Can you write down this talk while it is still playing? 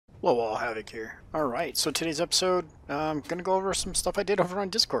Hello all, Havoc here. Alright, so today's episode, I'm going to go over some stuff I did over on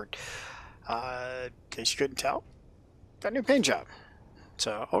Discord. In case you couldn't tell, got a new paint job.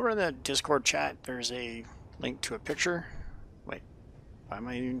 So over in the Discord chat, there's a link to a picture. Wait, why am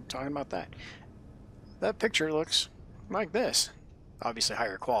I even talking about that? That picture looks like this. Obviously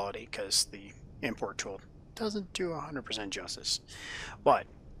higher quality because the import tool doesn't do 100% justice. But,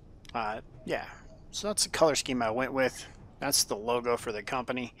 yeah, so that's the color scheme I went with. That's the logo for the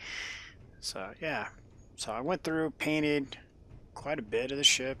company. So yeah, so I went through, painted quite a bit of the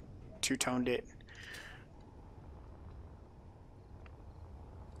ship, two-toned it.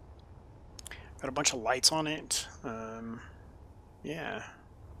 Got a bunch of lights on it. Yeah.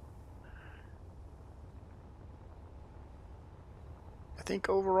 I think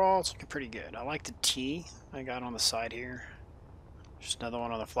overall it's looking pretty good. I like the T I got on the side here. Just another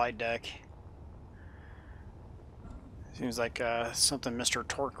one on the flight deck. Seems like something Mr.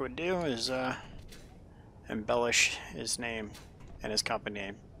 Torque would do is embellish his name and his company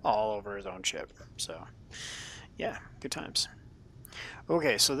name all over his own ship. So yeah, good times.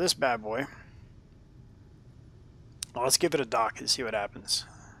 Okay, so this bad boy, well, let's give it a dock and see what happens.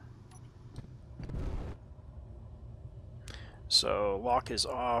 So lock is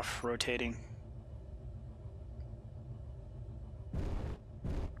off, rotating.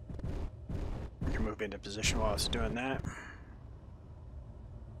 You can move into position while it's doing that.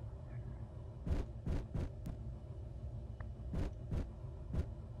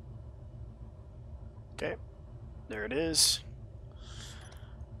 Okay, there it is.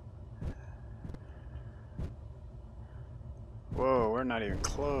 Whoa, we're not even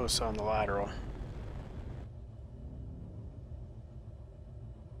close on the lateral.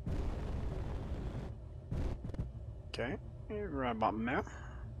 Okay, right about now.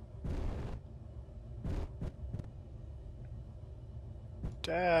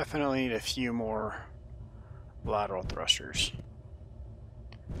 Definitely need a few more lateral thrusters.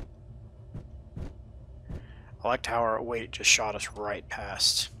 I liked how our weight just shot us right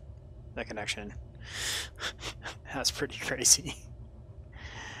past the connection. That's pretty crazy.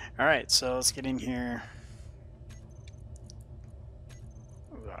 Alright, so let's get in here.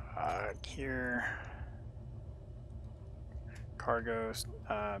 Here. Cargo,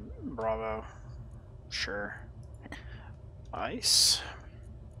 Bravo. Sure. Ice.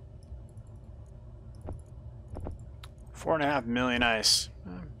 4.5 million ice.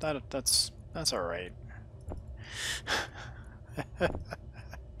 That's all right. All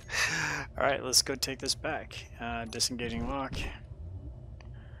right, let's go take this back. Disengaging lock.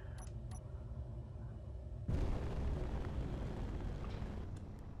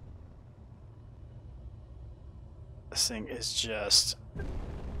 This thing is just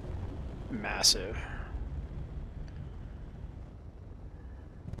massive.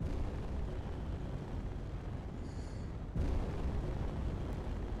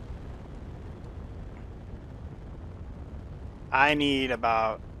 I need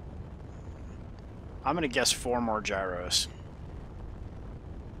about, I'm gonna guess 4 more gyros.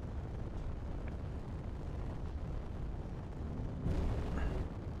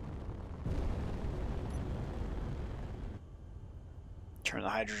 Turn the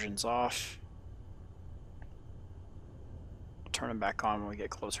hydrogens off. Turn them back on when we get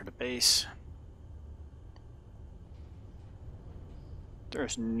closer to base.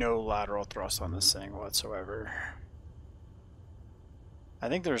 There's no lateral thrust on this thing whatsoever. I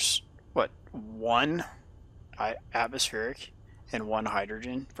think there's, what, 1 atmospheric and 1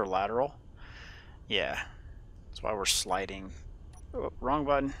 hydrogen for lateral? Yeah, that's why we're sliding. Oh, wrong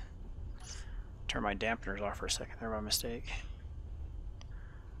button. Turn my dampeners off for a second there by mistake.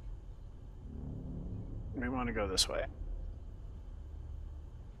 We want to go this way.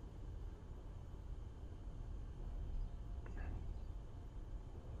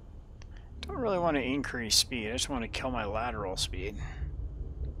 Don't really want to increase speed, I just want to kill my lateral speed.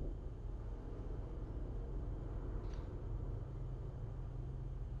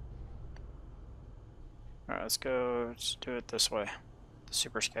 Alright, let's do it this way. The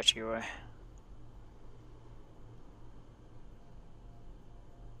super sketchy way.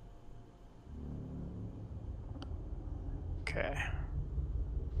 Okay.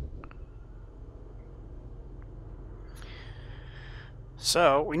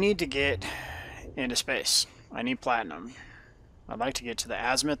 So, we need to get into space. I need platinum. I'd like to get to the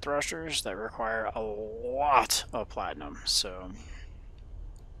azimuth thrusters that require a lot of platinum, so...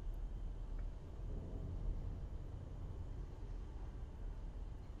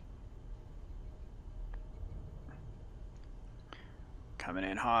 Coming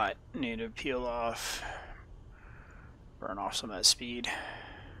in hot, need to peel off, burn off some of that speed.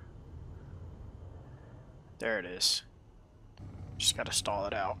 There it is. Just gotta stall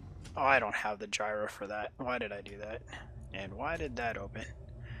it out. Oh, I don't have the gyro for that. Why did I do that? And why did that open?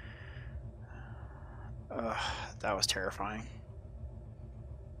 That was terrifying.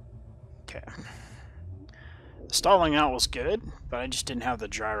 Okay. The stalling out was good, but I just didn't have the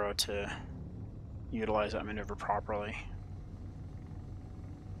gyro to utilize that maneuver properly.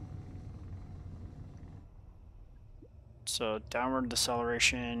 So downward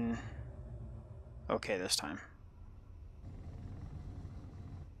deceleration. Okay, this time.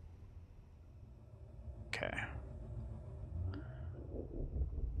 Okay.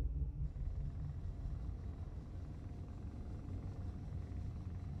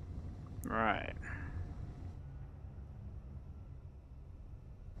 Right.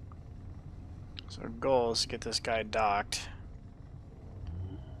 So our goal is to get this guy docked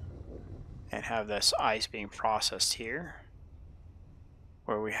and have this ice being processed here,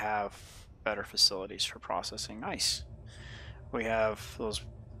 where we have better facilities for processing ice. We have those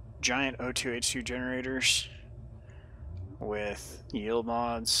giant O2 H2 generators with yield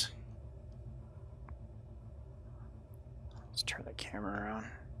mods. Let's turn the camera around.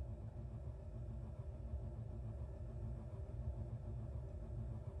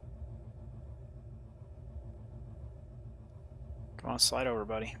 Come on, slide over,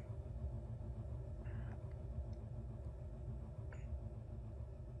 buddy.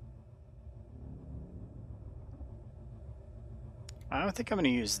 I don't think I'm going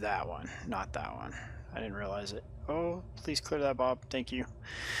to use that one, not that one. I didn't realize it. Oh, please clear that, Bob. Thank you.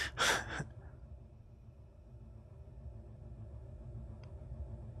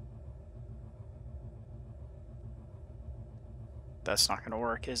 That's not going to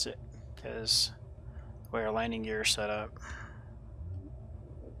work, is it? Because the way our landing gear is set up.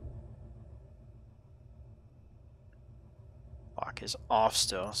 Lock is off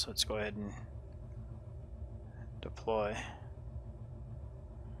still, so let's go ahead and deploy.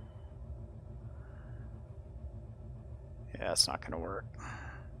 Yeah, that's not going to work.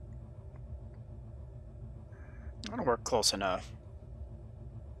 It's going to work close enough.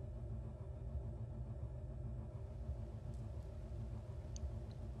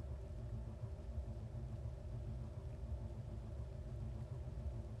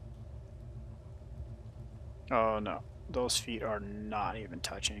 Oh no, those feet are not even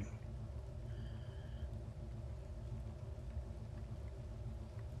touching.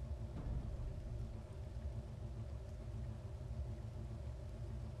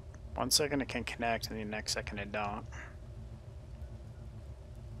 One second it can connect and the next second it don't.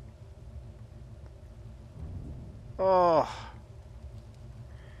 Oh,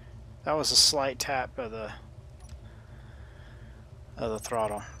 that was a slight tap of the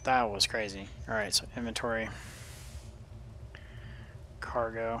throttle. That was crazy. All right, so inventory,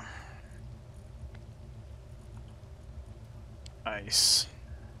 cargo, ice.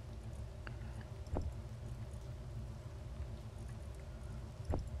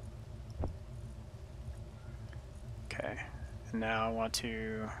 Okay, and now I want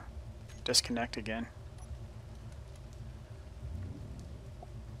to disconnect again.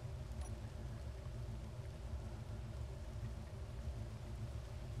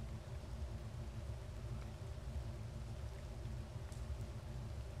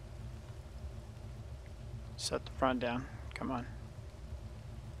 Set the front down. Come on.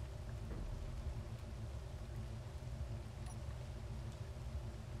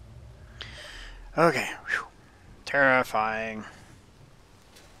 Okay. Whew. Terrifying.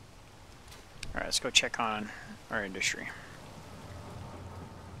 Alright, let's go check on our industry.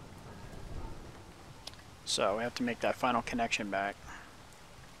 So we have to make that final connection back.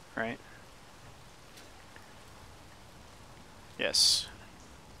 Right? Yes.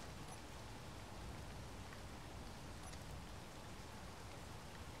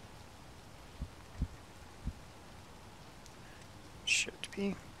 Shift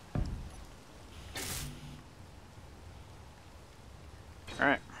P.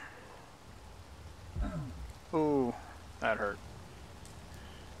 Alright. Ooh, that hurt.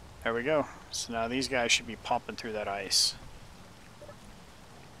 There we go. So now these guys should be pumping through that ice.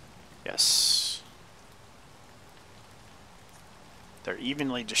 Yes. They're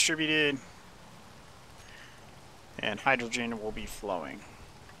evenly distributed. And hydrogen will be flowing.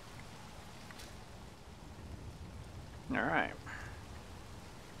 Alright.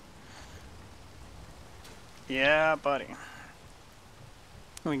 Yeah, buddy.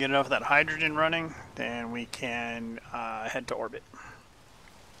 When we get enough of that hydrogen running, then we can head to orbit.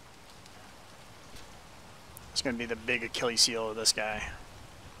 It's going to be the big Achilles heel of this guy.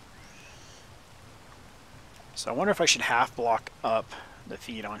 So I wonder if I should half block up the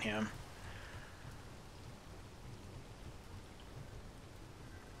feed on him.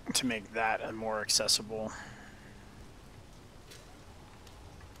 to make that a more accessible.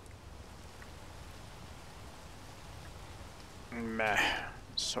 Meh.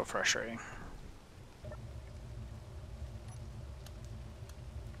 So frustrating.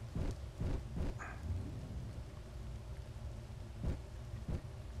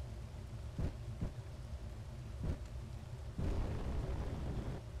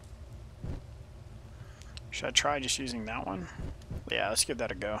 Should I try just using that one? Yeah, let's give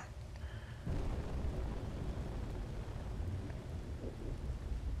that a go.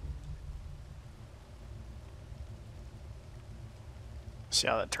 See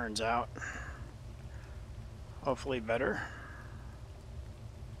how that turns out. Hopefully better.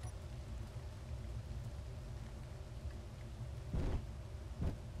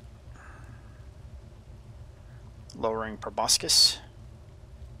 Lowering proboscis.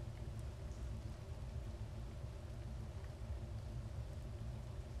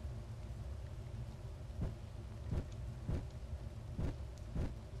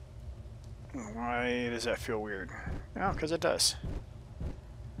 Why does that feel weird? Oh, because it does.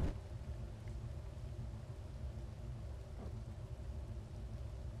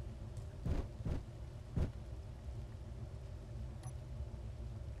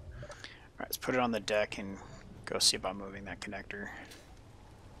 Alright, let's put it on the deck and go see about moving that connector.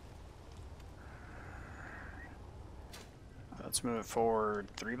 Let's move it forward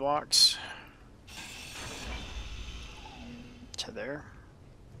 3 blocks to there.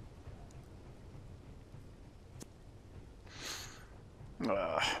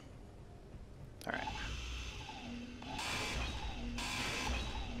 Alright.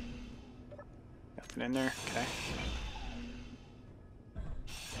 Nothing in there? Okay.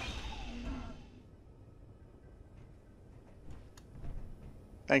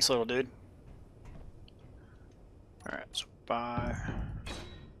 Thanks, little dude. Alright, so 5.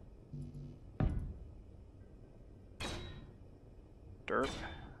 Derp.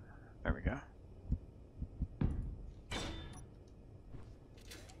 There we go.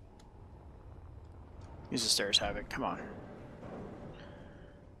 Use the stairs, Havoc. Come on.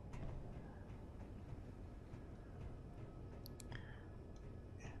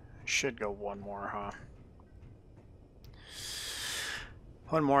 Should go one more, huh?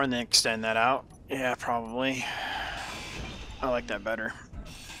 One more and then extend that out. Yeah, probably. I like that better.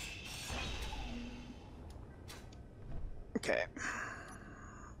 Okay.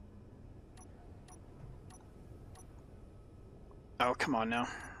 Oh, come on now.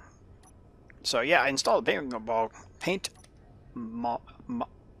 So yeah, I installed the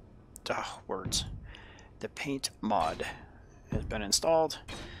words. The paint mod has been installed,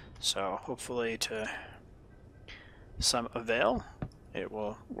 so hopefully to some avail it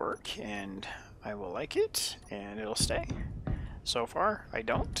will work and I will like it and it'll stay. So far I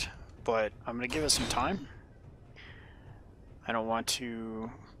don't, but I'm gonna give it some time. I don't want to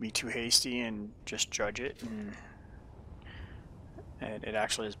be too hasty and just judge it, and it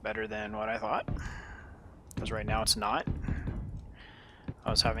actually is better than what I thought, because right now it's not.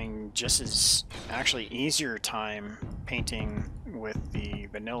 I was having just as actually easier time painting with the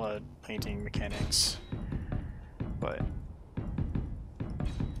vanilla painting mechanics, but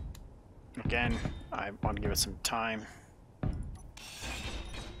again, I want to give it some time.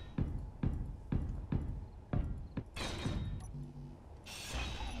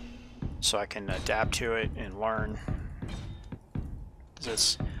 So I can adapt to it and learn.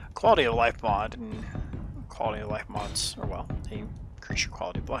 This quality of life mod, and quality of life mods are, well, they increase your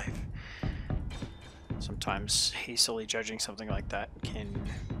quality of life. Sometimes hastily judging something like that can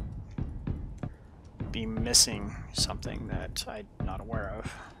be missing something that I'm not aware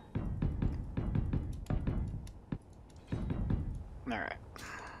of. Alright.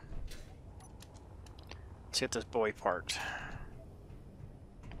 Let's get this boy parked.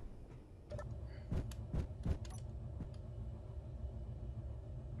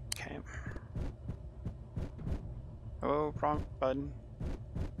 Okay. Oh, wrong button.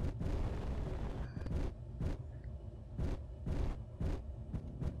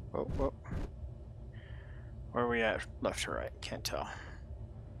 Whoa, whoa. Where are we at? Left or right? Can't tell.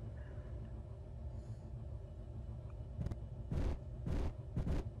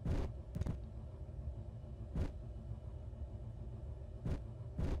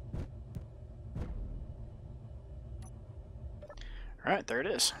 Alright, there it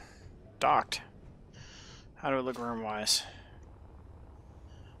is. Docked. How do we look room-wise?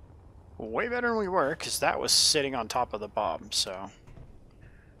 Way better than we were, because that was sitting on top of the bob, so...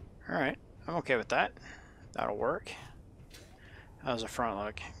 Alright, I'm okay with that. That'll work. How's the front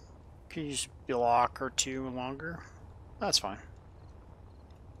look? Could you use a block or two longer? That's fine.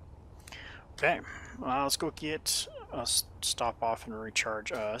 Okay, well, let's go get us, stop off and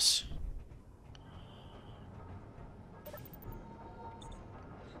recharge us.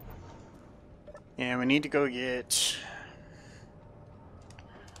 And we need to go get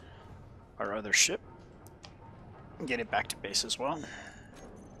our other ship and get it back to base as well.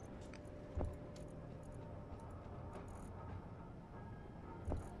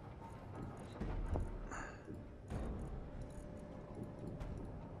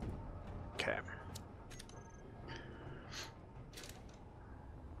 Okay.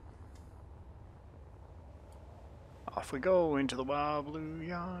 Off we go into the wild blue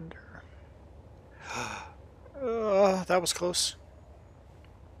yonder. That was close.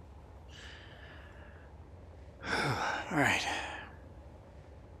 All right.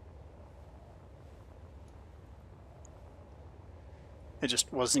 It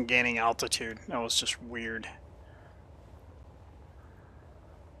just wasn't gaining altitude. That was just weird.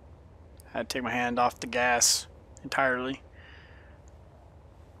 I had to take my hand off the gas entirely.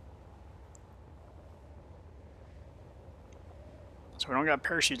 So we don't got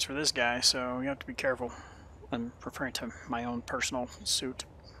parachutes for this guy, so we have to be careful. I'm referring to my own personal suit.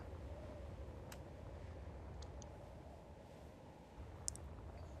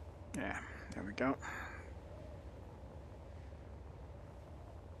 Yeah, there we go.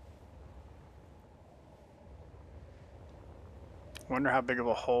 Wonder how big of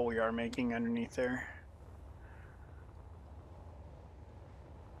a hole we are making underneath there.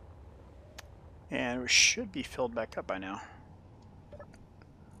 And we should be filled back up by now.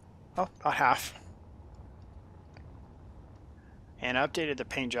 Oh, about half. And I updated the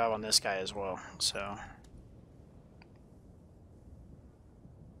paint job on this guy as well, so.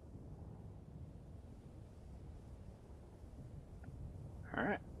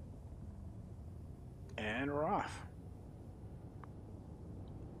 Alright. And we're off.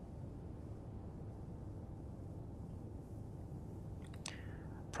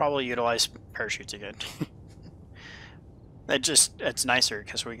 Probably utilize parachutes again. It's nicer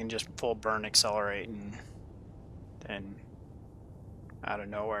because we can just full burn accelerate and out of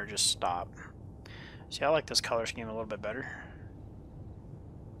nowhere just stop. See, I like this color scheme a little bit better.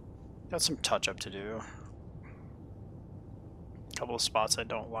 Got some touch up to do. A couple of spots I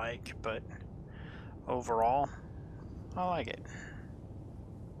don't like, but overall, I like it.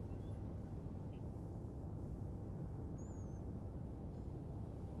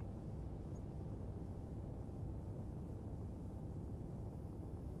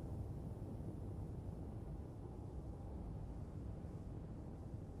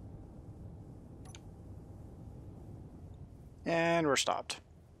 And we're stopped.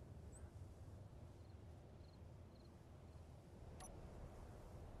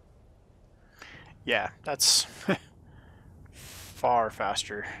 Yeah, that's far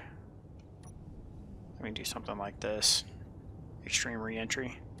faster. Let me do something like this. Extreme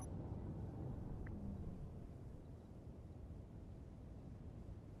re-entry.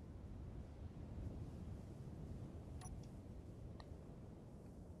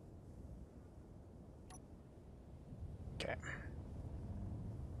 Okay.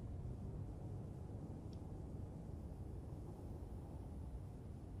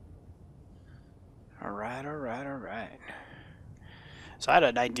 Alright. So I had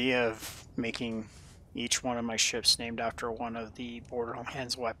an idea of making each one of my ships named after one of the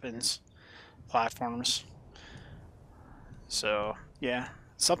Borderlands weapons platforms. So, yeah,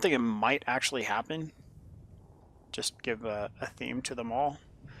 something that might actually happen. Just give a theme to them all.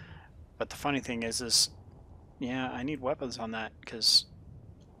 But the funny thing is yeah, I need weapons on that because,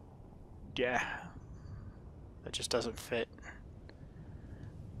 yeah, that just doesn't fit.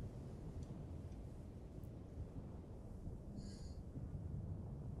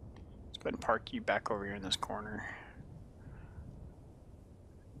 Let's go ahead and park you back over here in this corner.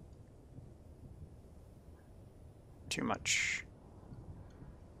 Too much.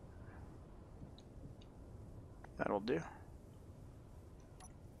 That'll do.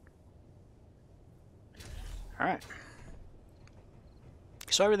 Alright.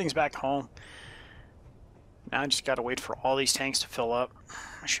 So everything's back home. Now I just gotta wait for all these tanks to fill up.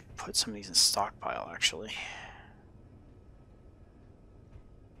 I should put some of these in stockpile, actually.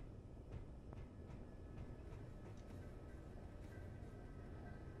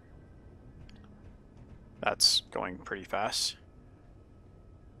 That's going pretty fast.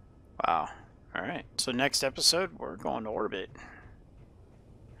 Wow. Alright, so next episode, we're going to orbit.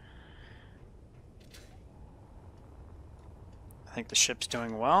 I think the ship's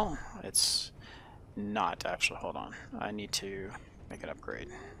doing well. It's not, actually. Hold on. I need to make an upgrade.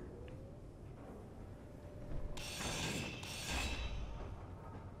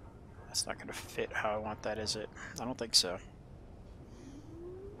 That's not going to fit how I want that, is it? I don't think so.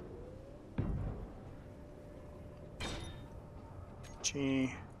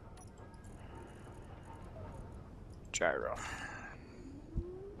 G. Gyro.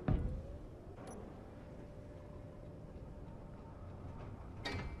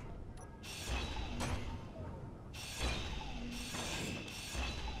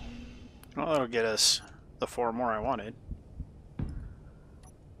 Well, that'll get us the 4 more I wanted.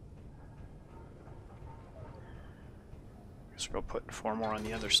 Guess we'll put 4 more on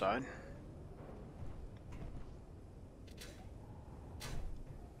the other side.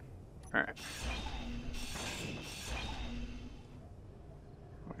 Alright.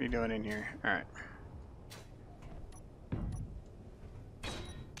 What are you doing in here? Alright.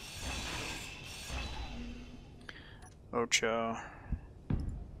 Ocho.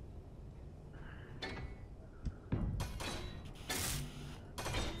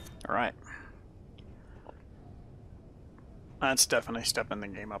 Alright. That's definitely stepping the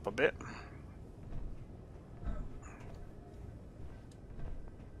game up a bit.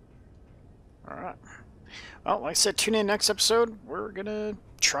 Alright. Well, like I said, tune in next episode. We're going to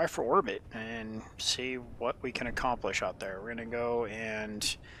try for orbit and see what we can accomplish out there. We're going to go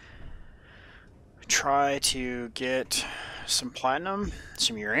and try to get some platinum.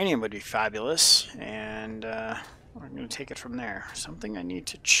 Some uranium would be fabulous. And we're going to take it from there. Something I need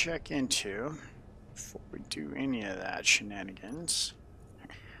to check into before we do any of that shenanigans.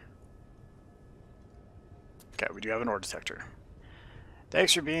 Okay, we do have an ore detector.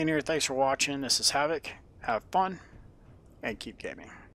 Thanks for being here. Thanks for watching. This is Havoc. Have fun and keep gaming.